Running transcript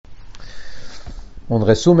Un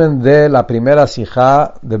resumen de la primera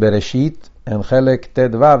sijá de Bereshit en Helek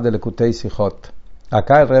Tet-Vav de Lekutei Sijot.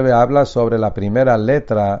 Acá el Rebbe habla sobre la primera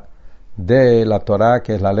letra de la Torah,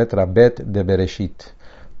 que es la letra Bet de Bereshit.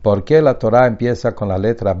 ¿Por qué la Torah empieza con la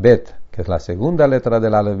letra Bet, que es la segunda letra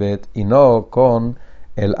del Aleph Bet, y no con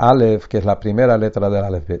el Aleph, que es la primera letra del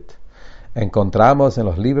Aleph Bet? Encontramos en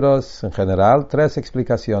los libros en general tres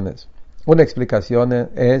explicaciones. Una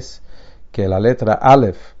explicación es que la letra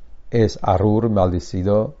Aleph es Arur,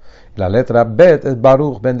 maldecido, y la letra Bet es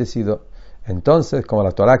Baruch, bendecido. Entonces, como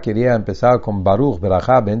la Torah quería empezar con Baruch,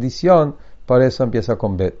 Berajá, bendición, por eso empieza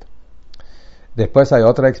con Bet. Después hay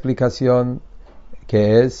otra explicación,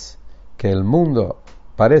 que es que el mundo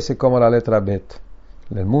parece como la letra Bet.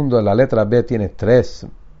 El mundo, la letra Bet tiene tres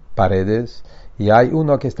paredes, y hay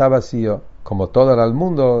uno que está vacío, como todo el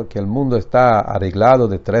mundo, que el mundo está arreglado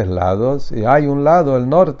de tres lados, y hay un lado, el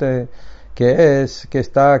norte, que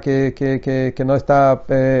no está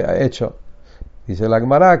hecho. Dice la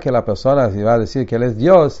Gemara que la persona, si va a decir que él es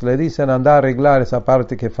Dios, le dicen anda a arreglar esa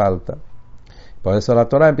parte que falta. Por eso la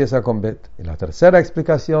Torah empieza con Bet. Y la tercera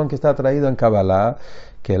explicación que está traída en Kabbalah,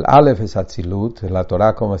 que el Aleph es Atzilut, la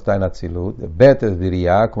Torah como está en Atzilut, Bet es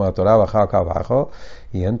Biriah, como la Torah baja acá abajo,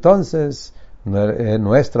 y entonces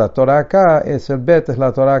nuestra Torah acá es el Bet, es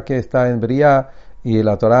la Torah que está en Biriah, y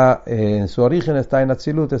la Torah en su origen está en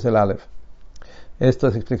Atzilut, es el Aleph. Esto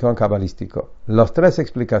es explicación cabalístico. Las tres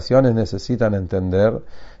explicaciones necesitan entender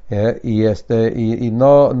y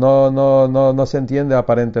no se entiende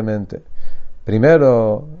aparentemente.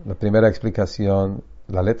 Primero, la primera explicación,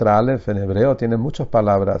 la letra Aleph en hebreo tiene muchas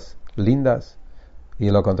palabras lindas,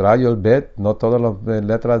 y lo contrario el Bet, no todas las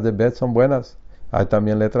letras de Bet son buenas, hay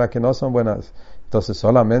también letras que no son buenas. Entonces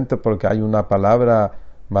solamente porque hay una palabra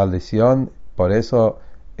maldición, por eso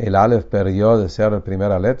el Aleph perdió de ser la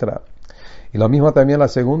primera letra. Y lo mismo también la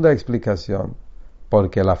segunda explicación,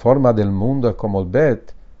 porque la forma del mundo es como el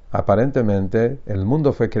Bet. Aparentemente el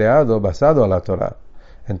mundo fue creado basado en la Torah.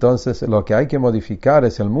 Entonces lo que hay que modificar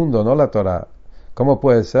es el mundo, no la Torah. ¿Cómo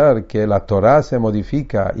puede ser que la Torah se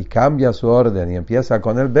modifica y cambia su orden y empieza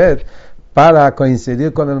con el Bet para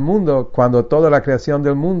coincidir con el mundo, cuando toda la creación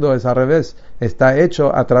del mundo es al revés, está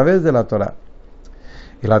hecho a través de la Torah?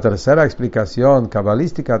 Y la tercera explicación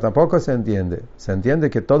cabalística tampoco se entiende. Se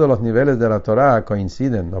entiende que todos los niveles de la Torah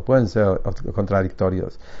coinciden, no pueden ser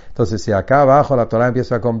contradictorios. Entonces, si acá abajo la Torah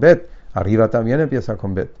empieza con Bet, arriba también empieza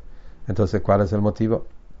con Bet. Entonces, ¿cuál es el motivo?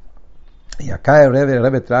 Y acá el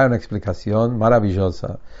Rebbe trae una explicación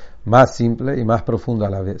maravillosa, más simple y más profunda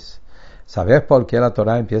a la vez. ¿Sabes por qué la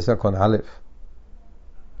Torah empieza con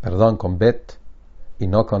con Bet, y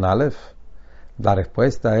no con Aleph? La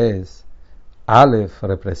respuesta es: Aleph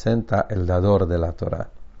representa el dador de la Torah.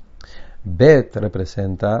 Bet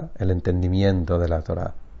representa el entendimiento de la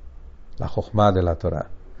Torah, la Jochma de la Torah.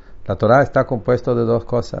 La Torah está compuesta de dos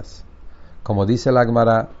cosas. Como dice la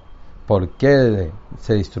Gemara, ¿por qué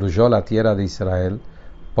se destruyó la tierra de Israel?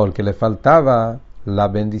 Porque le faltaba la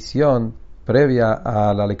bendición previa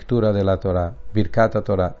a la lectura de la Torah, Birkat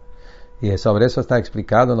Torah. Y sobre eso está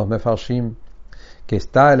explicado en los Mefarshim, que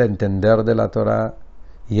está el entender de la Torah.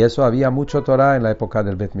 Y eso había mucho Torah en la época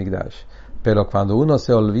del Bet Mikdash. Pero cuando uno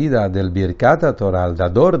se olvida del Birkat Torah, el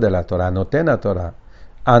dador de la Torah, Noten Torah,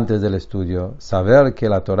 antes del estudio, saber que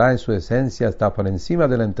la Torah en su esencia está por encima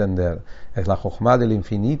del entender, es la Jochma del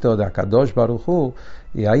infinito de Akadosh Baruj Hu,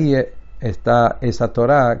 y ahí está esa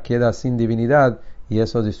Torah, queda sin divinidad, y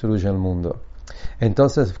eso destruye el mundo.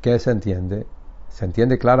 Entonces, ¿qué se entiende? Se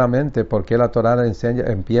entiende claramente por qué la Torah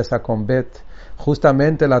empieza con Bet.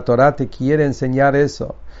 Justamente la Torah te quiere enseñar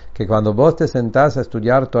eso, que cuando vos te sentás a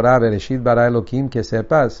estudiar Torah, Bereshit bara Elohim, que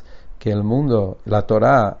sepas que el mundo, la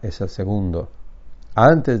Torah es el segundo.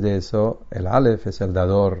 Antes de eso, el Aleph es el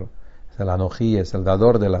dador, es el Anoji, es el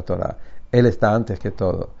dador de la Torah. Él está antes que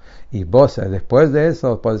todo. Y vos, después de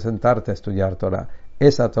eso, puedes sentarte a estudiar Torah.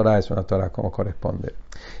 Esa Torah es una Torah como corresponde.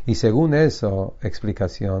 Y según eso,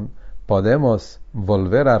 explicación, podemos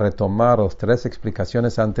volver a retomar las tres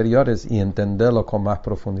explicaciones anteriores y entenderlo con más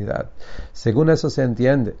profundidad. Según eso se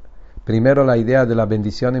entiende, primero la idea de la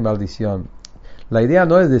bendición y maldición. La idea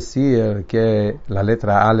no es decir que la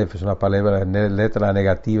letra Aleph es una letra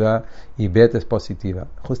negativa y Bet es positiva.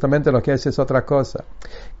 Justamente lo que es otra cosa.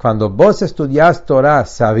 Cuando vos estudias Torah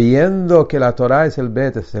sabiendo que la Torah es el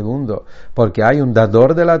Bet, el segundo, porque hay un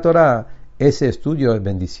dador de la Torah, ese estudio es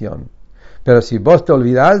bendición. Pero si vos te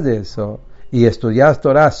olvidás de eso y estudias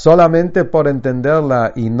Torah solamente por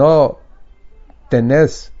entenderla y no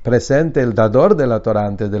tenés presente el dador de la Torah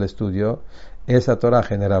antes del estudio, esa Torah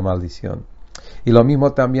genera maldición. Y lo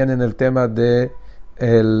mismo también en el tema de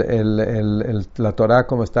la Torah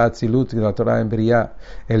como está Atzilut y la Torah en Briá.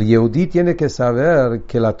 El Yehudí tiene que saber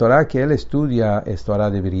que la Torah que él estudia es Torah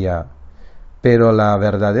de Briá. Pero la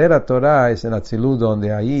verdadera Torah es en Atzilut,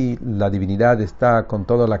 donde ahí la divinidad está con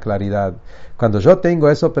toda la claridad. Cuando yo tengo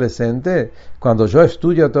eso presente, cuando yo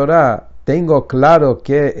estudio Torah, tengo claro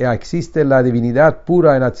que existe la divinidad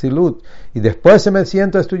pura en Atzilut, y después me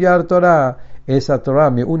siento a estudiar Torah, esa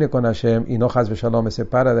Torah me une con Hashem y no Chas v'Shalom me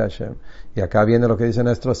separa de Hashem. Y acá viene lo que dicen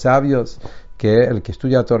nuestros sabios, que el que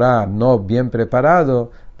estudia Torah no bien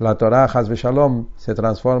preparado, la Torah Chas v'Shalom se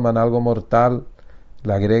transforma en algo mortal,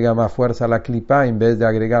 le agrega más fuerza a la clipa en vez de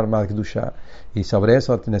agregar más kedusha. Y sobre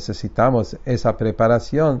eso necesitamos esa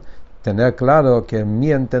preparación, tener claro que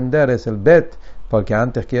mi entender es el bet, porque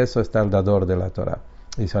antes que eso está el dador de la Torah.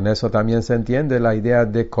 Y con eso también se entiende la idea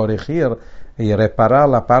de corregir y reparar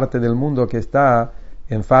la parte del mundo que está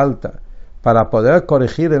en falta. Para poder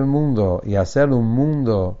corregir el mundo y hacer un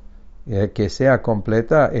mundo que sea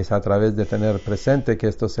completa, es a través de tener presente que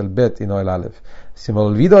esto es el bet y no el alef. Si me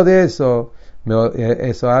olvido de eso,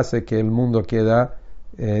 eso hace que el mundo queda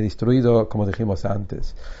destruido, como dijimos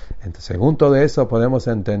antes. Entonces, según todo eso, podemos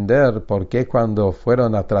entender por qué cuando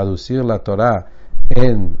fueron a traducir la Torah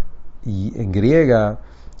en griega,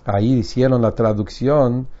 ahí hicieron la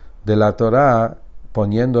traducción de la Torah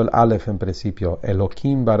poniendo el Aleph en principio,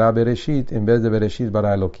 Elohim bara Bereshit, en vez de Bereshit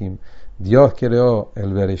bara Elohim. Dios creó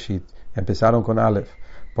el Bereshit. Empezaron con Aleph,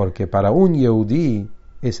 porque para un Yehudí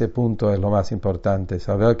ese punto es lo más importante,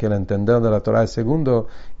 saber que el entender de la Torah es segundo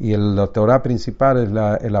y la Torah principal es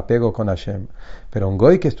el apego con Hashem. Pero un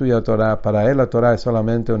goy que estudia Torah, para él la Torah es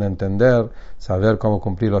solamente un entender, saber cómo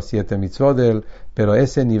cumplir los 7 mitzvot de él, pero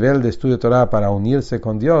ese nivel de estudio de Torah para unirse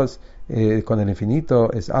con Dios, con el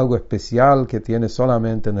infinito, es algo especial que tiene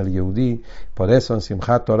solamente en el Yehudí. Por eso en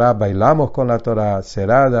Simchat Torah bailamos con la Torah,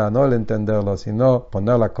 serada, no el entenderlo, sino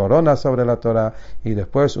poner la corona sobre la Torah, y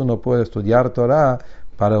después uno puede estudiar Torah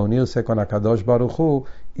para unirse con Akadosh Baruj Hu,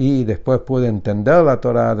 y después puede entender la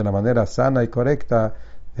Torah de la manera sana y correcta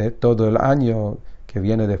todo el año que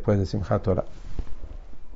viene después de Simchat Torah.